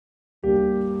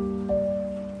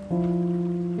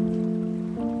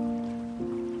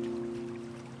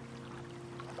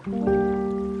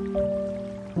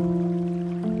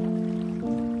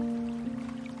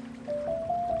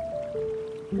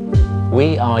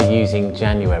are using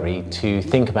January to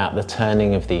think about the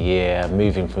turning of the year,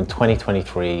 moving from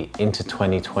 2023 into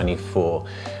 2024.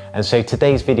 And so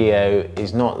today's video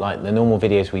is not like the normal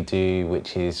videos we do,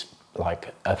 which is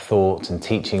like a thought and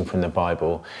teaching from the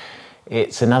Bible.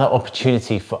 It's another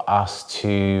opportunity for us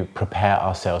to prepare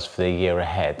ourselves for the year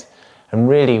ahead. And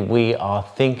really we are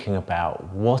thinking about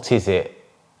what is it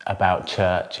about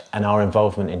church and our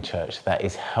involvement in church that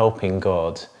is helping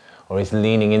God or is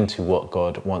leaning into what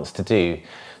God wants to do.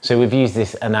 So we've used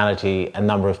this analogy a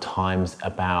number of times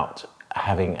about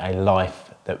having a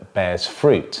life that bears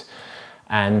fruit.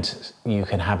 And you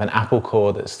can have an apple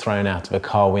core that's thrown out of a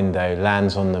car window,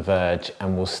 lands on the verge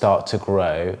and will start to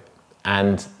grow,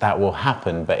 and that will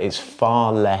happen, but it's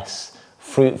far less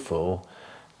fruitful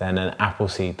than an apple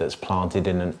seed that's planted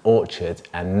in an orchard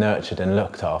and nurtured and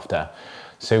looked after.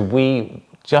 So we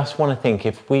just want to think,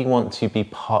 if we want to be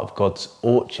part of God's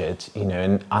orchard,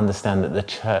 and understand that the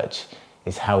church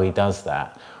is how he does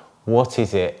that, what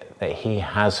is it that he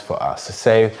has for us?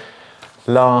 So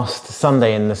last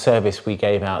Sunday in the service, we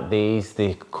gave out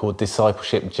they're called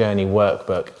Discipleship Journey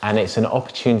Workbook, and it's an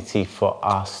opportunity for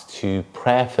us to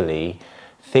prayerfully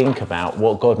think about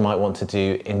what God might want to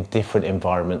do in different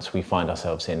environments we find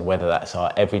ourselves in, whether that's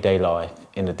our everyday life,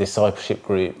 in a discipleship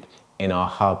group, in our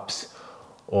hubs,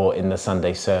 or in the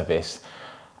Sunday service,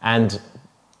 and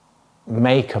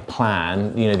make a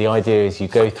plan. The idea is you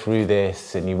go through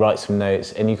this and you write some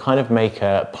notes and you kind of make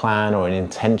a plan or an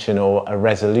intention or a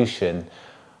resolution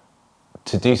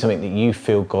to do something that you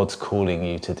feel God's calling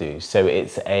you to do. So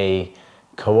it's a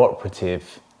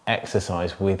cooperative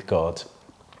exercise with God.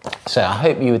 So I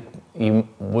hope you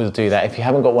will do that. If you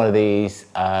haven't got one of these,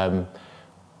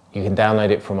 you can download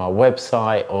it from our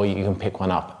website, or you can pick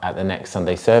one up at the next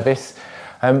Sunday service.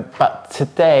 But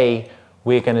today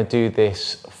we're going to do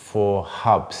this for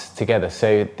hubs together.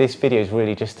 So this video is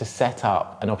really just to set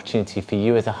up an opportunity for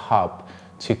you as a hub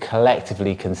to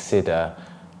collectively consider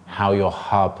how your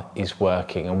hub is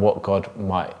working and what God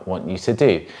might want you to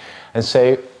do. And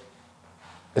so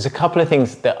there's a couple of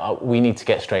things that we need to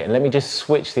get straight. And let me just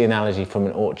switch the analogy from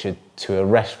an orchard to a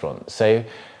restaurant. So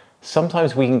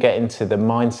sometimes we can get into the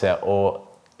mindset, or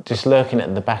just lurking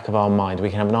at the back of our mind, we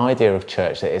can have an idea of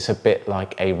church that it's a bit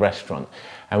like a restaurant.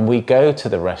 And we go to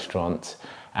the restaurant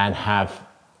and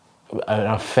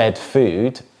are fed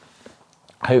food,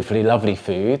 hopefully lovely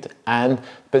food,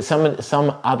 but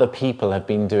some other people have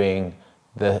been doing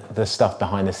the stuff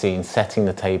behind the scenes, setting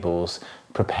the tables,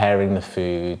 preparing the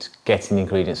food, getting the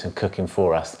ingredients and cooking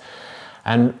for us.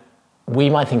 And we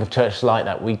might think of church like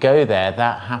that. We go there,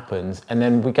 that happens, and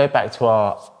then we go back to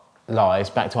our lives,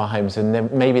 back to our homes, and then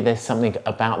maybe there's something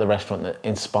about the restaurant that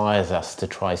inspires us to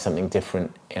try something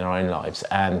different in our own lives.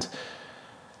 And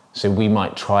so we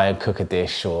might try and cook a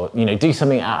dish, or do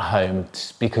something at home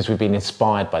because we've been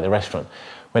inspired by the restaurant.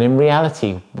 When in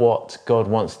reality, what God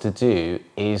wants to do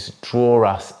is draw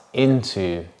us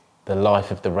into the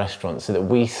life of the restaurant so that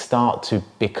we start to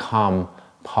become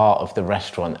part of the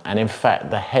restaurant. And in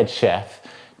fact, the head chef,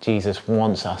 Jesus,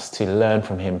 wants us to learn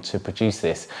from him to produce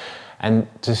this. And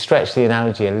to stretch the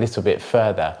analogy a little bit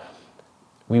further,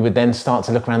 we would then start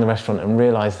to look around the restaurant and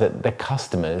realize that the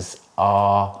customers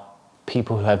are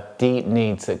people who have deep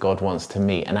needs that God wants to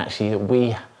meet. And actually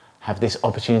we have this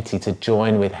opportunity to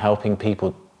join with helping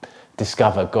people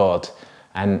discover God,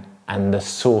 and the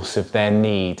source of their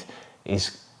need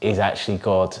is actually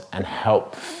God, and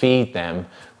help feed them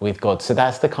with God. So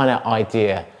that's the kind of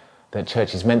idea that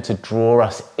church is meant to draw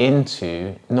us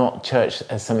into, not church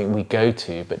as something we go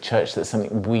to, but church that's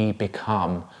something we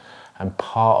become and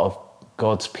part of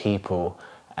God's people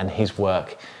and his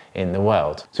work in the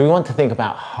world. So we want to think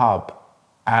about hub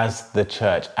as the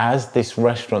church, as this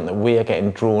restaurant that we are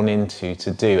getting drawn into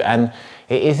to do. And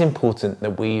it is important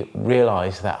that we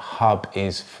realize that hub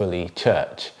is fully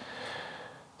church.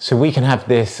 So we can have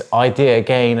this idea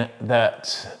again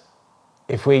that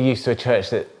if we're used to a church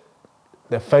that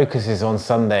the focus is on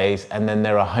Sundays and then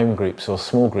there are home groups or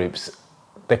small groups,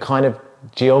 the kind of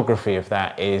geography of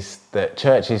that is that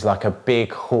church is like a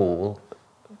big hall,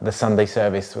 the Sunday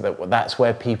service, that's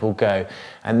where people go.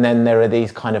 And then there are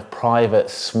these kind of private,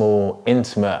 small,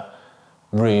 intimate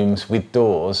rooms with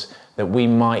doors that we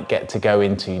might get to go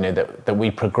into, that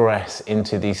we progress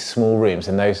into these small rooms,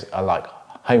 and those are like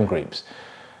home groups.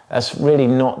 That's really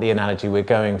not the analogy we're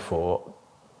going for.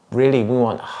 Really, we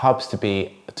want hubs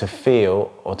to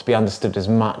feel or to be understood as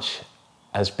much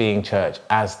as being church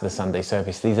as the Sunday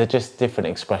service. These are just different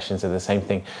expressions of the same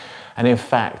thing. And in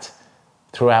fact,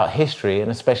 throughout history,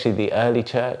 and especially the early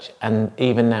church, and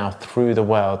even now through the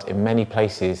world in many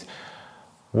places,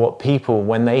 what people,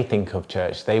 when they think of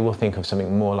church, they will think of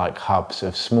something more like hubs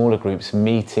of smaller groups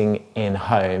meeting in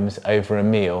homes over a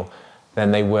meal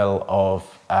than they will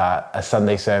of a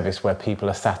Sunday service where people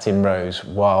are sat in rows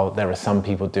while there are some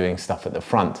people doing stuff at the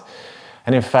front.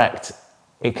 And in fact,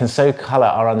 it can so colour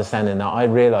our understanding that I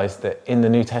realised that in the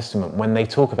New Testament, when they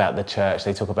talk about the church,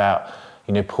 they talk about,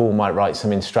 Paul might write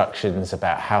some instructions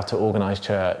about how to organise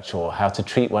church or how to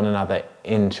treat one another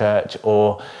in church,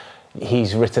 or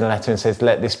he's written a letter and says,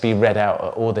 let this be read out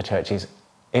at all the churches.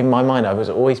 In my mind, I was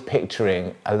always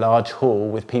picturing a large hall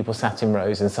with people sat in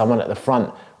rows and someone at the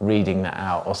front reading that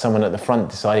out, or someone at the front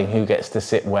deciding who gets to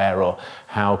sit where, or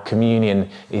how communion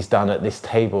is done at this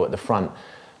table at the front.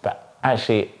 But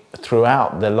actually,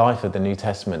 throughout the life of the New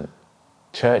Testament,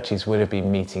 churches would have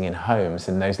been meeting in homes,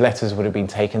 and those letters would have been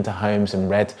taken to homes and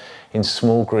read in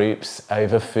small groups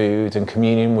over food, and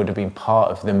communion would have been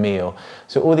part of the meal.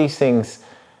 So all these things,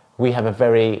 we have a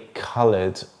very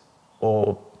coloured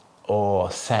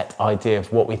or set idea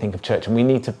of what we think of church, and we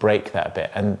need to break that a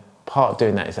bit. And part of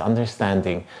doing that is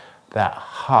understanding that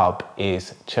hub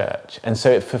is church, and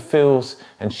so it fulfills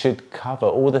and should cover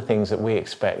all the things that we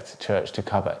expect church to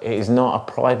cover. It is not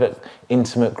a private,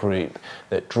 intimate group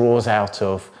that draws out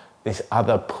of this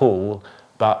other pool,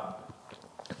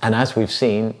 and as we've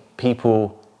seen,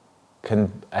 people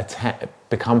can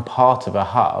become part of a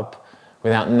hub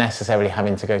without necessarily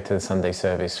having to go to the Sunday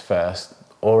service first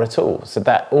or at all. So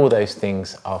that all those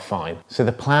things are fine. So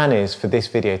the plan is for this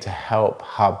video to help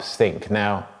hubs think.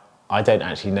 Now, I don't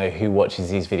actually know who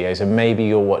watches these videos, and maybe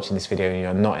you're watching this video and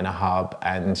you're not in a hub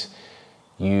and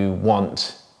you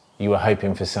were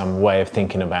hoping for some way of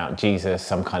thinking about Jesus,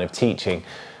 some kind of teaching.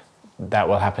 That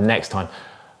will happen next time.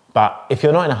 But if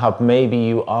you're not in a hub, maybe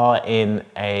you are in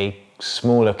a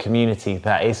smaller community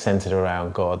that is centered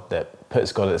around God, that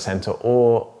puts God at the center,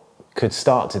 or could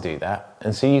start to do that.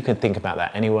 And so you can think about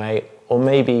that anyway, or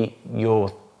maybe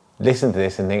you'll listen to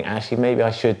this and think, actually, maybe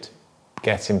I should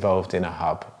get involved in a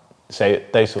hub. So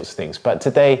those sorts of things. But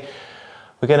today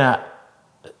we're going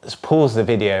to pause the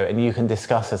video and you can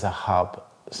discuss as a hub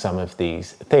some of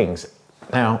these things.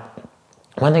 Now,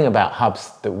 one thing about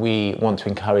hubs that we want to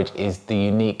encourage is the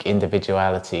unique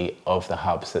individuality of the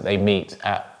hubs, that they meet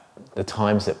at the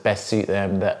times that best suit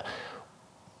them, that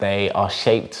they are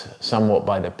shaped somewhat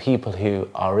by the people who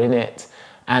are in it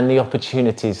and the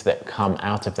opportunities that come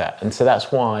out of that. And so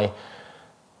that's why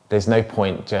there's no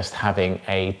point just having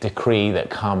a decree that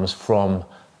comes from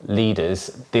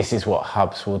leaders. This is what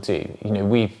hubs will do.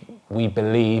 We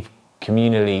believe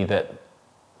communally that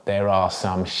there are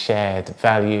some shared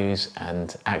values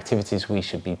and activities we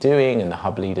should be doing, and the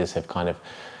hub leaders have kind of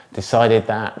decided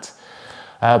that.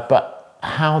 But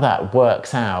how that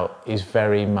works out is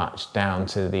very much down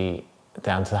to the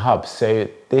hub. So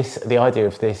the idea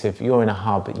of this, if you're in a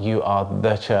hub, you are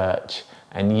the church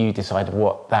and you decide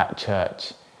what that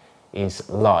church is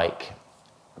like.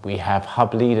 We have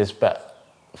hub leaders, but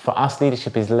for us,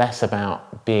 leadership is less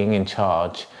about being in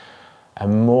charge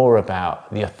and more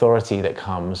about the authority that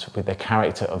comes with the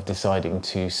character of deciding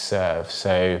to serve.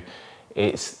 So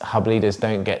it's hub leaders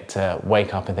don't get to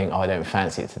wake up and think, oh, I don't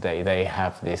fancy it today. They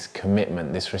have this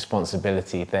commitment, this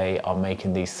responsibility. They are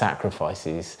making these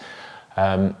sacrifices. They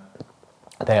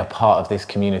are part of this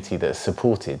community that's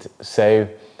supported. So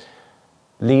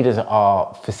leaders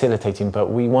are facilitating, but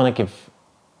we want to give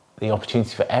the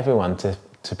opportunity for everyone to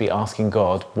be asking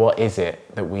God, what is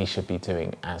it that we should be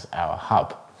doing as our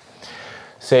hub?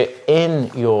 So in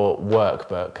your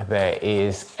workbook, there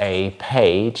is a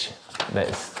page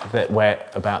where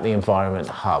about the environment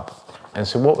hub. And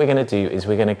so what we're going to do is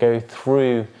we're going to go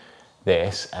through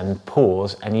this and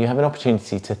pause, and you have an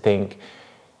opportunity to think,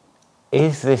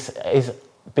 is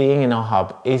being in our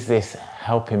hub, is this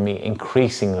helping me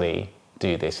increasingly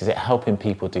do this? Is it helping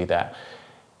people do that?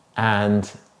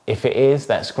 And if it is,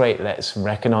 that's great. Let's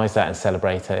recognize that and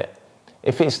celebrate it.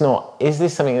 If it's not, is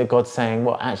this something that God's saying,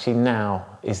 well, actually now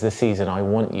is the season I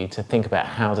want you to think about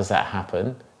how does that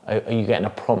happen? Are you getting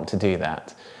a prompt to do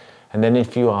that? And then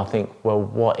if you are, think, well,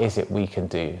 what is it we can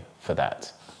do for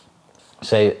that?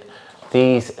 So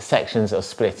these sections are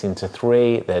split into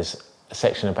three. There's a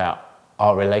section about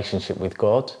our relationship with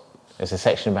God. There's a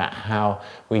section about how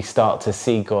we start to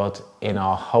see God in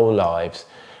our whole lives.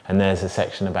 And there's a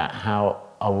section about how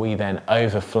are we then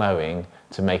overflowing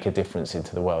to make a difference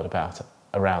into the world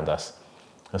around us.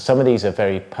 Now, some of these are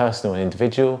very personal and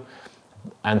individual,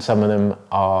 and some of them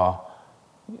are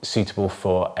suitable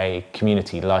for a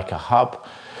community like a hub.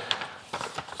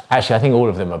 Actually, I think all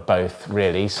of them are both,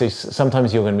 really. So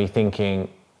sometimes you're going to be thinking,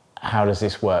 how does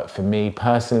this work for me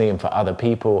personally and for other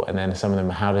people? And then some of them,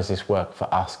 how does this work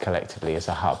for us collectively as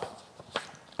a hub?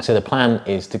 So the plan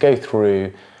is to go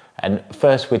through, and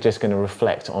first we're just going to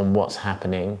reflect on what's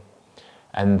happening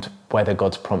and whether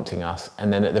God's prompting us.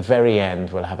 And then at the very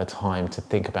end, we'll have a time to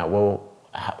think about, well,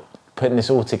 putting this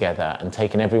all together and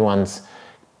taking everyone's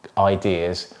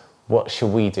ideas, what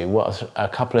should we do? What are a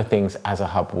couple of things as a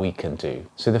hub we can do?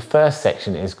 So the first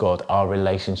section is God, our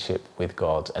relationship with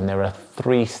God. And there are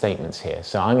 3 statements here.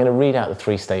 So I'm going to read out the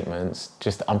 3 statements,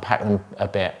 just unpack them a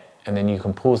bit, and then you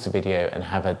can pause the video and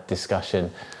have a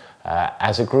discussion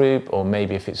as a group, or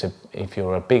maybe if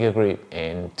you're a bigger group,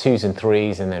 in 2s and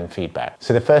 3s, and then feedback.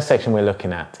 So the first section we're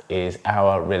looking at is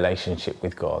our relationship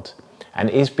with God, and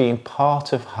is being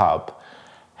part of Hub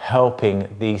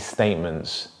helping these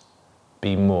statements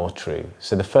be more true.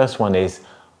 So the first one is,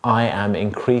 I am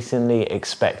increasingly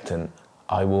expectant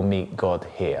I will meet God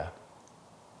here.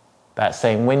 That's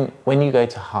saying when you go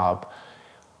to Hub,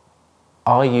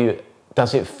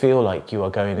 does it feel like you are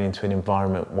going into an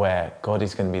environment where God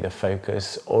is going to be the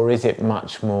focus, or is it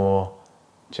much more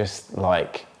just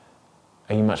like,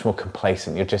 are you much more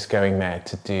complacent? You're just going there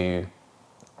to do,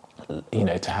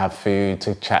 to have food,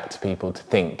 to chat to people, to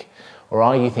think, or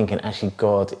are you thinking actually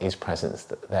God is present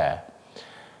there?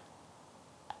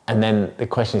 And then the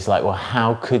question is like, well,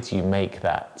 how could you make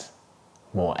that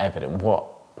more evident?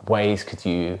 What ways could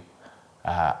you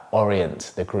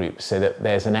orient the group so that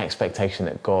there's an expectation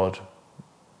that God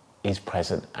is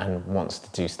present and wants to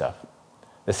do stuff?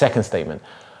 The second statement,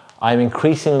 I am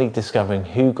increasingly discovering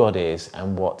who God is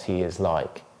and what he is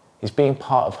like. Is being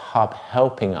part of Hub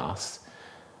helping us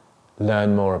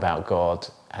learn more about God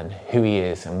and who he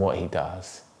is and what he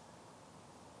does?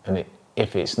 And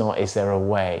if it's not, is there a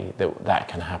way that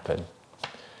can happen?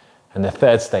 And the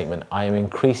third statement, I am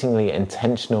increasingly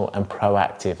intentional and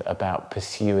proactive about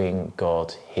pursuing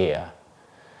God here.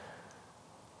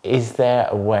 Is there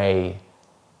a way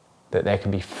that there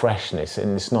can be freshness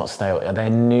and it's not stale? Are there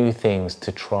new things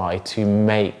to try to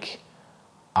make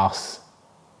us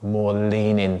more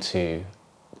lean into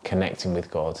connecting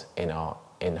with God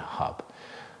in Hub?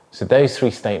 So those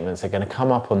 3 statements are going to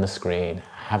come up on the screen.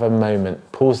 Have a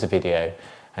moment, pause the video,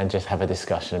 and just have a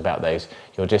discussion about those.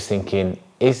 You're just thinking,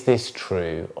 is this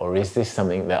true, or is this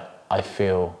something that I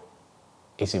feel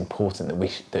is important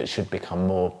that should become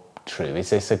more true?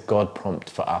 Is this a God prompt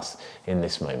for us in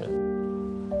this moment?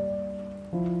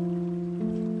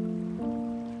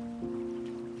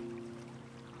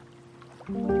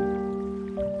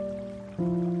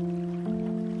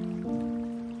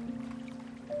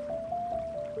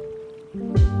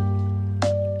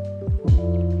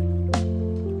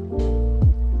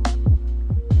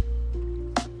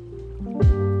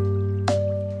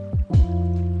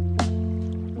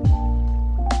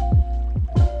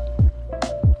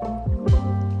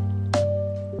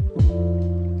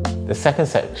 The second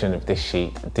section of this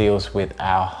sheet deals with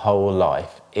our whole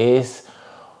life. Is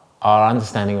our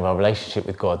understanding of our relationship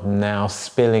with God now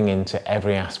spilling into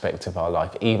every aspect of our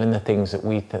life, even the things that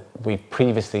we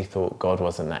previously thought God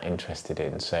wasn't that interested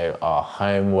in? So our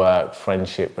homework,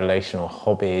 friendship, relational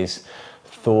hobbies,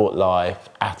 thought life,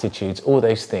 attitudes, all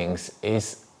those things.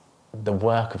 Is the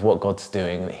work of what God's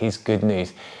doing, his good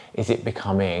news, is it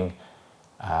becoming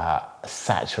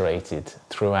saturated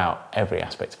throughout every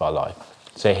aspect of our life?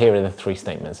 So here are the 3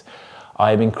 statements.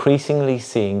 I am increasingly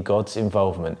seeing God's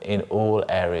involvement in all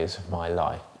areas of my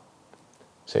life.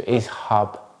 So is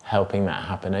Hub helping that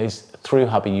happen? Is through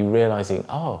Hub, are you realizing,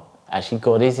 oh, actually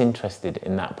God is interested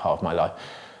in that part of my life?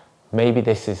 Maybe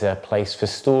this is a place for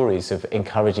stories of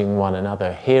encouraging one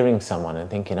another, hearing someone and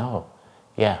thinking, oh,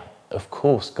 yeah, of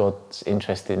course God's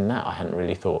interested in that. I hadn't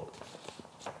really thought.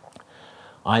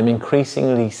 I'm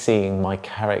increasingly seeing my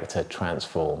character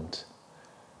transformed.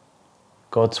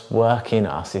 God's work in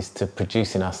us is to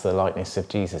produce in us the likeness of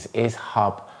Jesus. Is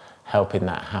Hub helping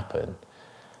that happen?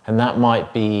 And that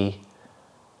might be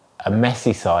a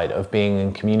messy side of being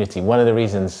in community. One of the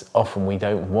reasons often we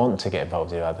don't want to get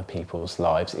involved in other people's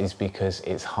lives is because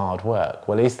it's hard work.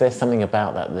 Well, is there something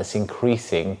about that that's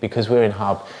increasing, because we're in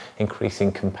Hub,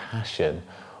 increasing compassion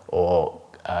or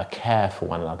care for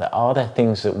one another? Are there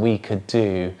things that we could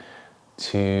do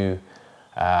to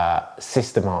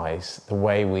systemize the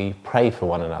way we pray for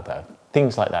one another?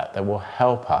 Things like that will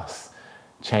help us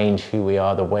change who we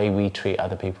are, the way we treat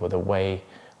other people, the way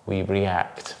we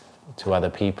react to other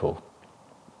people.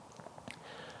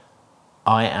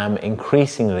 I am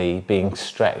increasingly being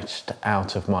stretched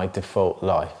out of my default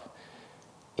life.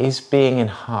 Is being in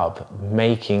Hub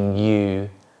making you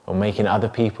or making other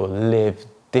people live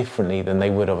differently than they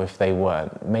would have if they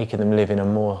weren't? Making them live in a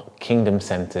more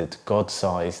kingdom-centered,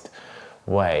 God-sized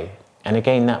way? And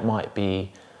again, that might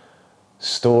be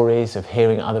stories, of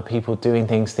hearing other people doing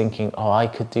things, thinking, oh, I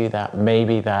could do that.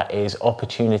 Maybe that is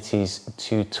opportunities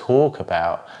to talk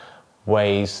about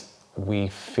ways we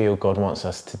feel God wants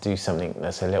us to do something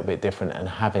that's a little bit different, and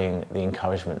having the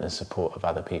encouragement and support of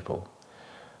other people.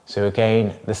 So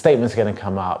again, the statements are going to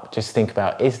come up. Just think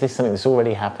about, is this something that's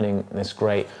already happening and it's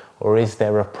great, or is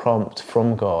there a prompt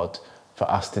from God for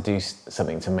us to do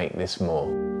something to make this more?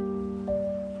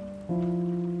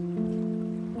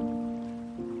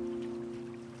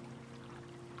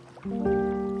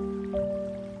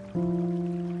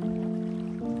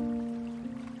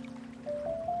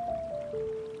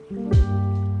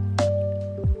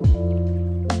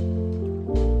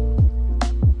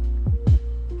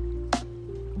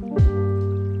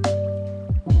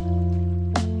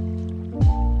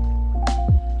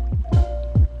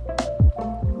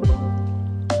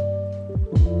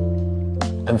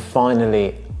 And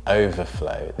finally,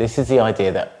 overflow. This is the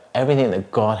idea that everything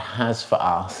that God has for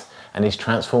us and is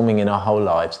transforming in our whole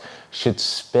lives should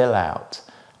spill out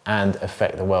and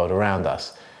affect the world around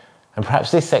us. And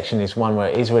perhaps this section is one where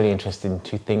it is really interesting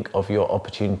to think of your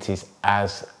opportunities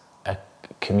as a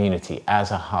community,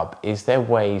 as a hub. Is there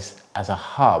ways as a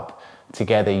hub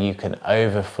together you can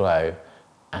overflow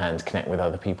and connect with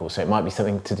other people? So it might be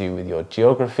something to do with your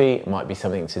geography, it might be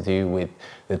something to do with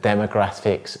the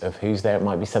demographics of who's there, it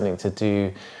might be something to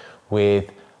do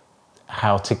with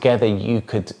how together you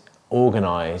could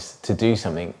organise to do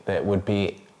something that would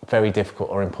be very difficult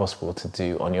or impossible to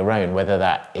do on your own, whether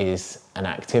that is an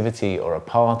activity or a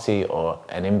party or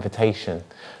an invitation,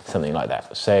 something like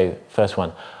that. So first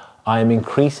one, I am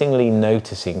increasingly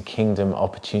noticing kingdom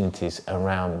opportunities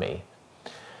around me.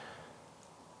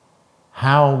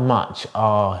 How much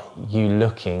are you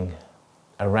looking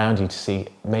around you to see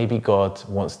maybe God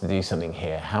wants to do something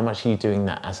here? How much are you doing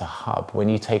that as a hub? When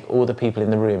you take all the people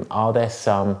in the room, are there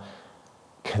some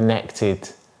connected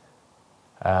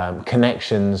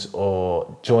connections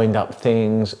or joined up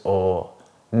things or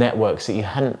networks that you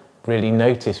hadn't really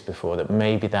noticed before, that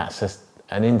maybe that's just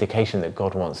an indication that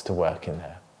God wants to work in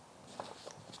there?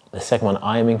 The second one,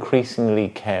 I am increasingly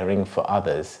caring for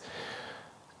others.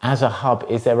 As a hub,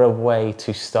 is there a way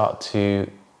to start to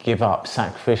give up,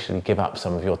 sacrificially give up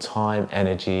some of your time,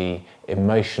 energy,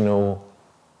 emotional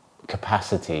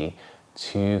capacity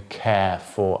to care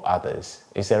for others?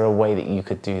 Is there a way that you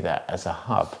could do that as a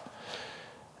hub?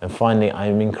 And finally,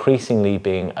 I'm increasingly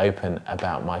being open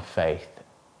about my faith.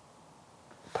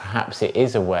 Perhaps it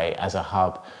is a way as a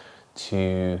hub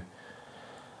to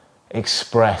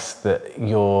express that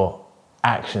your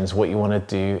actions, what you want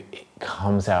to do, it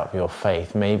comes out of your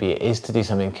faith. Maybe it is to do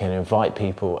something that can invite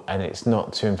people, and it's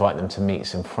not to invite them to meet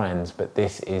some friends, but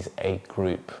this is a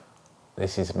group.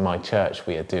 This is my church,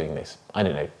 we are doing this. I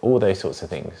don't know, all those sorts of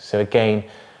things. So again,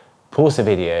 pause the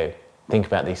video, think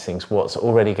about these things. What's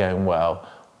already going well?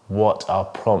 What are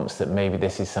prompts that maybe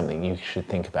this is something you should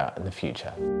think about in the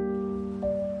future?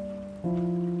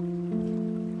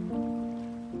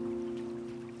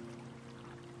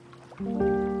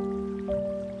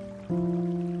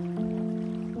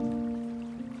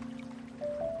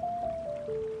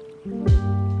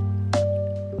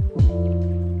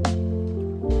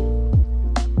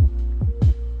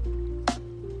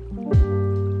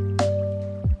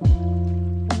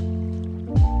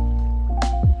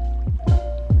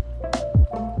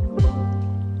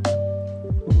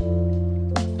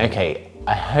 Okay,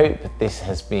 I hope this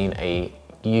has been a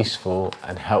useful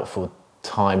and helpful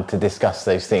time to discuss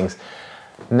those things.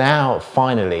 Now,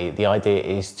 finally, the idea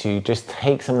is to just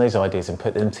take some of those ideas and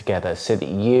put them together so that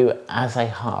you, as a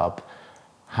hub,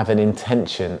 have an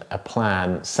intention, a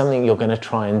plan, something you're going to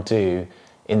try and do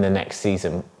in the next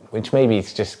season, which maybe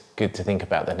it's just good to think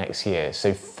about the next year.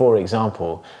 So, for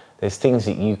example, there's things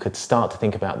that you could start to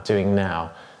think about doing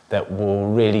now that will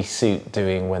really suit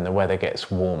doing when the weather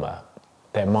gets warmer.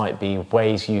 There might be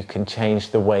ways you can change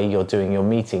the way you're doing your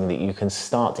meeting that you can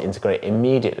start to integrate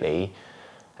immediately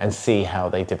and see how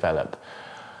they develop.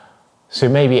 So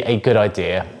maybe a good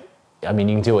idea, I mean,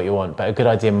 you can do what you want, but a good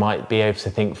idea might be able to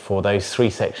think for those three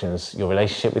sections: your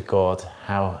relationship with God,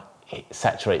 how it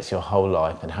saturates your whole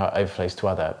life and how it overflows to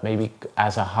other. Maybe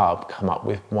as a hub, come up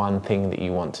with one thing that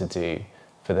you want to do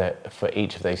for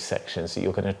each of those sections that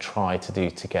you're going to try to do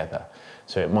together.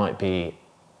 So it might be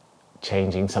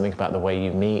changing something about the way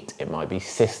you meet. It might be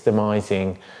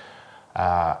systemizing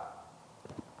a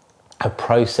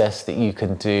process that you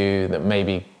can do that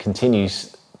maybe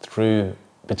continues through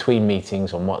between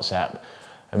meetings on WhatsApp.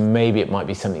 And maybe it might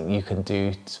be something you can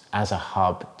do as a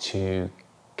hub to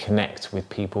connect with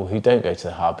people who don't go to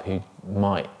the hub, who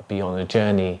might be on a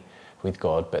journey with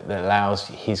God, but that allows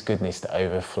His goodness to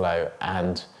overflow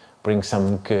and bring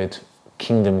some good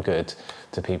kingdom good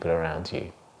to people around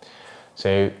you.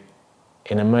 So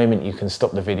in a moment you can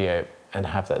stop the video and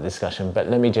have that discussion, but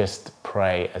let me just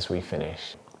pray as we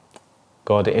finish.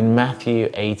 God, in Matthew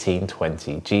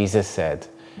 18:20, Jesus said,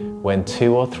 "When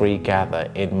 2 or 3 gather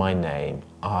in my name,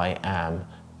 I am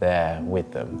there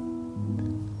with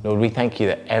them." Lord, we thank you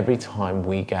that every time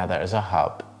we gather as a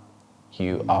hub,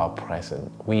 you are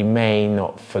present. We may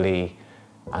not fully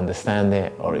understand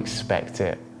it or expect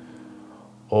it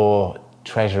or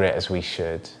treasure it as we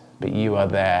should, but you are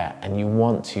there and you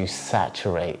want to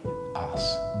saturate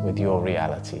us with your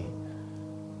reality.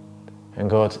 And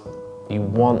God, you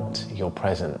want your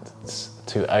presence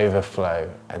to overflow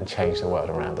and change the world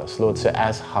around us. Lord, so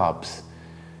as hubs,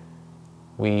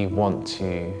 we want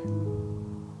to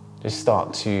just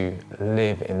start to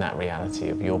live in that reality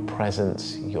of your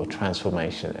presence, your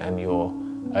transformation, and your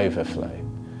overflow.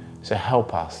 So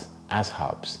help us as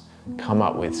hubs come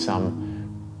up with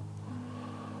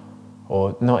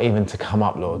or not even to come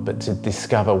up, Lord, but to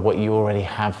discover what you already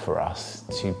have for us,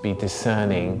 to be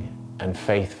discerning and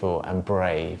faithful and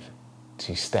brave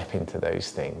to step into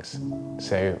those things.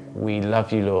 So we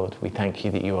love you, Lord. We thank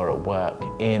you that you are at work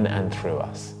in and through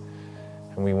us.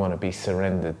 And we want to be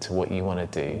surrendered to what you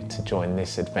want to do to join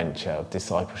this adventure of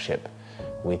discipleship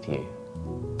with you.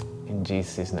 In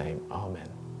Jesus' name,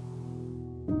 amen.